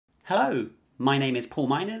Hello, my name is Paul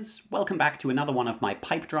Miners. Welcome back to another one of my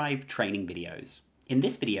Pipedrive training videos. In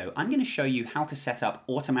this video, I'm going to show you how to set up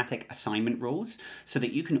automatic assignment rules so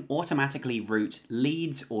that you can automatically route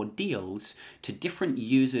leads or deals to different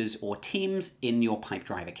users or teams in your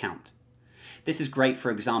Pipedrive account. This is great, for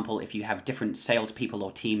example, if you have different salespeople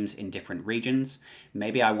or teams in different regions.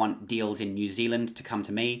 Maybe I want deals in New Zealand to come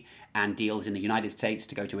to me and deals in the United States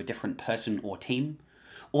to go to a different person or team.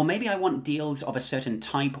 Or maybe I want deals of a certain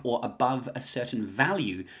type or above a certain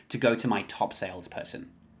value to go to my top salesperson.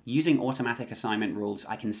 Using automatic assignment rules,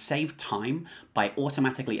 I can save time by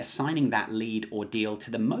automatically assigning that lead or deal to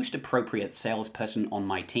the most appropriate salesperson on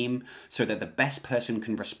my team so that the best person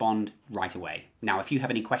can respond right away. Now, if you have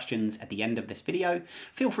any questions at the end of this video,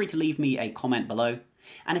 feel free to leave me a comment below.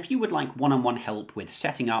 And if you would like one-on-one help with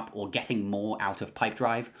setting up or getting more out of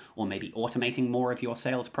Pipedrive, or maybe automating more of your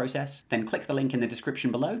sales process, then click the link in the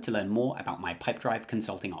description below to learn more about my Pipedrive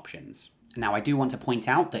consulting options. Now, I do want to point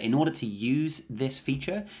out that in order to use this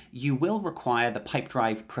feature, you will require the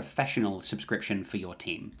Pipedrive Professional subscription for your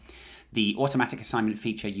team. The automatic assignment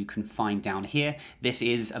feature you can find down here. This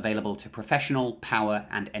is available to Professional, Power,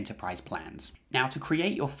 and Enterprise plans. Now, to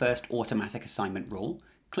create your first automatic assignment rule,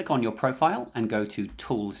 click on your profile and go to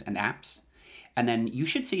Tools and Apps. And then you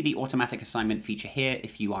should see the automatic assignment feature here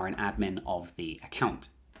if you are an admin of the account.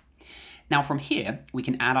 Now from here, we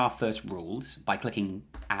can add our first rules by clicking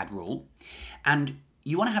Add Rule. And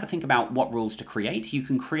you want to have a think about what rules to create. You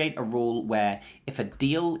can create a rule where if a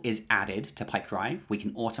deal is added to Pipedrive, we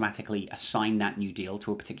can automatically assign that new deal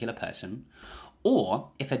to a particular person.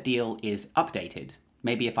 Or if a deal is updated,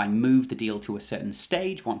 maybe if I move the deal to a certain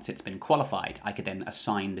stage once it's been qualified, I could then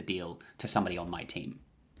assign the deal to somebody on my team.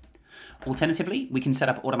 Alternatively, we can set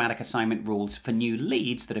up automatic assignment rules for new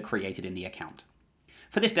leads that are created in the account.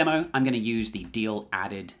 For this demo, I'm going to use the deal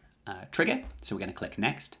added trigger, so we're going to click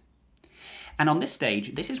Next. And on this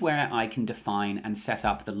stage, this is where I can define and set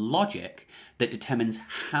up the logic that determines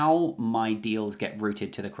how my deals get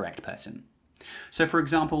routed to the correct person. So for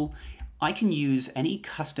example, I can use any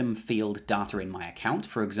custom field data in my account.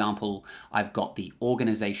 For example, I've got the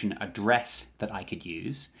organization address that I could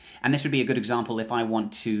use. And this would be a good example if I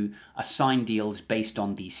want to assign deals based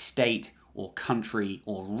on the state or country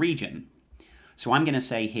or region. So I'm going to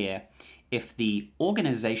say here, if the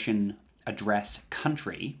organization address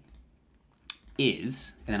country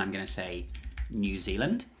is, and then I'm going to say New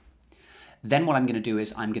Zealand, then what I'm going to do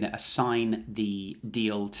is I'm going to assign the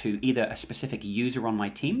deal to either a specific user on my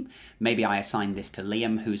team. Maybe I assign this to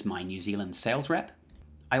Liam, who's my New Zealand sales rep.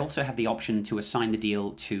 I also have the option to assign the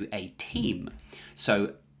deal to a team.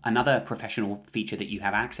 So another professional feature that you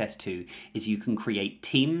have access to is you can create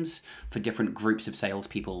teams for different groups of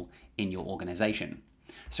salespeople in your organization.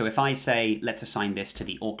 So if I say, let's assign this to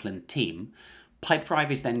the Auckland team, Pipedrive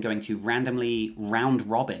is then going to randomly, round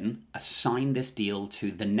robin, assign this deal to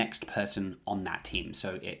the next person on that team.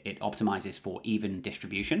 So it optimizes for even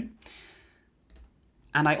distribution.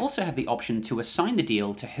 And I also have the option to assign the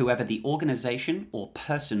deal to whoever the organization or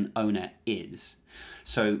person owner is.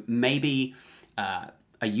 So maybe a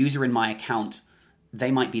user in my account, they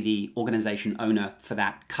might be the organization owner for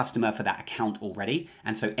that customer, for that account already.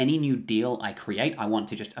 And so any new deal I create, I want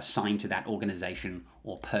to just assign to that organization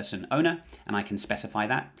or person owner, and I can specify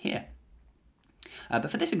that here. But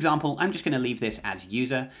for this example, I'm just going to leave this as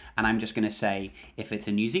user, and I'm just going to say, if it's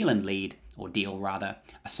a New Zealand lead, or deal rather,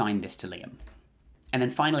 assign this to Liam. And then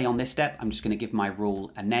finally on this step, I'm just going to give my rule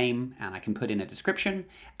a name, and I can put in a description,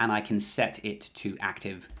 and I can set it to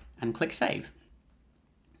active and click save.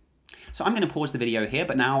 So I'm going to pause the video here,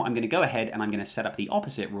 but now I'm going to go ahead and I'm going to set up the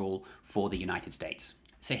opposite rule for the United States.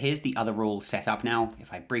 So here's the other rule set up now.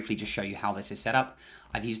 If I briefly just show you how this is set up,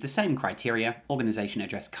 I've used the same criteria, organization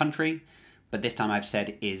address country, but this time I've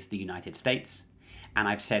said is the United States. And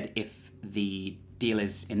I've said if the deal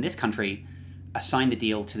is in this country, assign the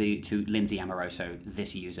deal to Lindsay Amoroso,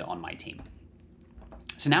 this user on my team.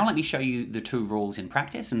 So now let me show you the two rules in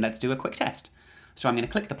practice and let's do a quick test. So I'm going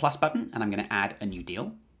to click the plus button and I'm going to add a new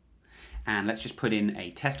deal. And let's just put in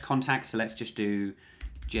a test contact. So let's just do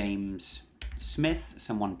James Smith,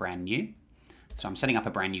 someone brand new. So I'm setting up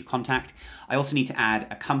a brand new contact. I also need to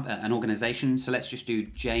add an organization. So let's just do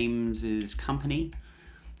James's company.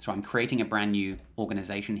 So I'm creating a brand new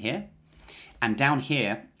organization here. And down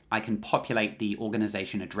here, I can populate the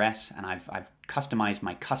organization address, and I've customized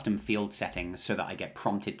my custom field settings so that I get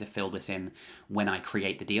prompted to fill this in when I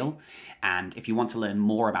create the deal. And if you want to learn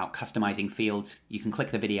more about customizing fields, you can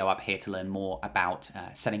click the video up here to learn more about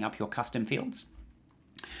setting up your custom fields.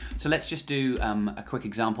 So let's just do a quick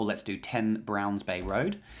example. Let's do 10 Browns Bay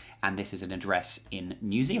Road, and this is an address in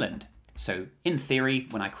New Zealand. So in theory,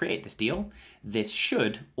 when I create this deal, this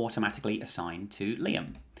should automatically assign to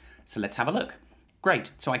Liam. So let's have a look.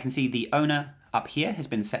 Great, so I can see the owner up here has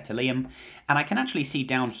been set to Liam, and I can actually see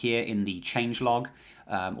down here in the change log,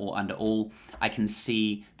 or under all, I can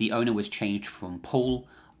see the owner was changed from Paul.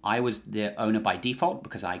 I was the owner by default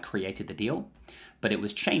because I created the deal, but it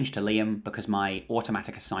was changed to Liam because my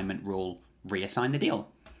automatic assignment rule reassigned the deal.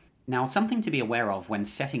 Now, something to be aware of when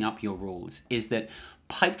setting up your rules is that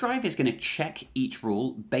Pipedrive is going to check each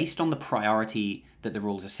rule based on the priority that the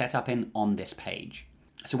rules are set up in on this page.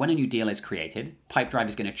 So when a new deal is created, Pipedrive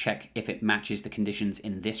is going to check if it matches the conditions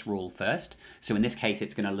in this rule first. So in this case,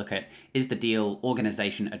 it's going to look at, is the deal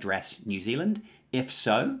organization address New Zealand? If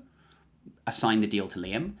so, assign the deal to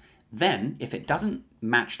Liam. Then, if it doesn't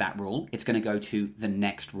match that rule, it's going to go to the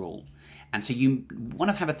next rule. And so you want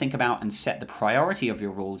to have a think about and set the priority of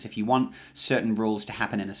your rules. If you want certain rules to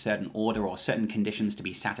happen in a certain order or certain conditions to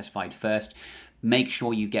be satisfied first, make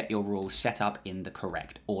sure you get your rules set up in the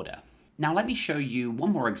correct order. Now let me show you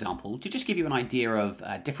one more example to just give you an idea of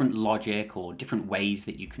different logic or different ways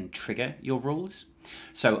that you can trigger your rules.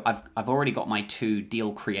 So I've already got my 2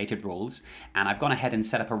 deal created rules, and I've gone ahead and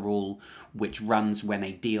set up a rule which runs when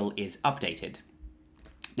a deal is updated.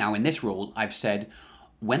 Now in this rule, I've said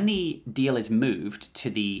when the deal is moved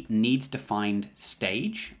to the needs defined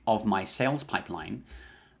stage of my sales pipeline,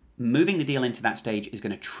 moving the deal into that stage is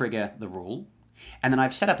going to trigger the rule. And then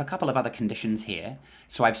I've set up a couple of other conditions here.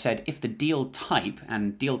 So I've said if the deal type,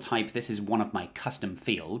 and deal type, this is one of my custom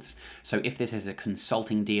fields. So if this is a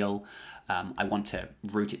consulting deal, I want to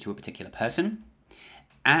route it to a particular person.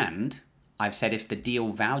 And I've said if the deal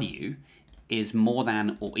value is more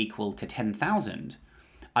than or equal to 10,000,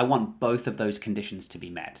 I want both of those conditions to be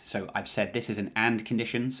met. So I've said this is an and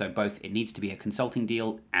condition. So both it needs to be a consulting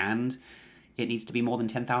deal and it needs to be more than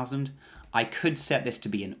 10,000. I could set this to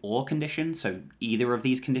be an or condition, so either of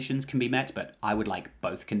these conditions can be met, but I would like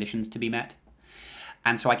both conditions to be met.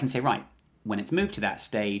 And so I can say, right, when it's moved to that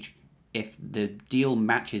stage, if the deal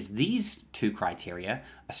matches these 2 criteria,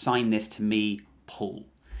 assign this to me, Paul.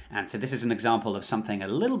 And so this is an example of something a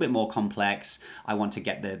little bit more complex. I want to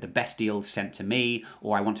get the best deals sent to me,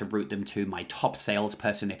 or I want to route them to my top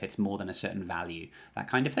salesperson if it's more than a certain value, that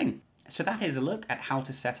kind of thing. So that is a look at how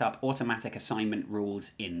to set up automatic assignment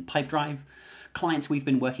rules in Pipedrive. Clients we've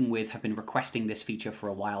been working with have been requesting this feature for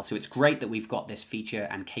a while, so it's great that we've got this feature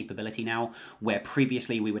and capability now, where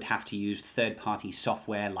previously we would have to use third-party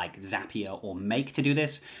software like Zapier or Make to do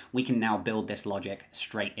this. We can now build this logic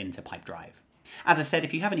straight into Pipedrive. As I said,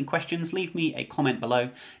 if you have any questions, leave me a comment below.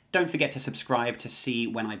 Don't forget to subscribe to see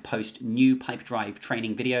when I post new Pipedrive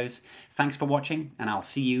training videos. Thanks for watching, and I'll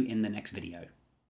see you in the next video.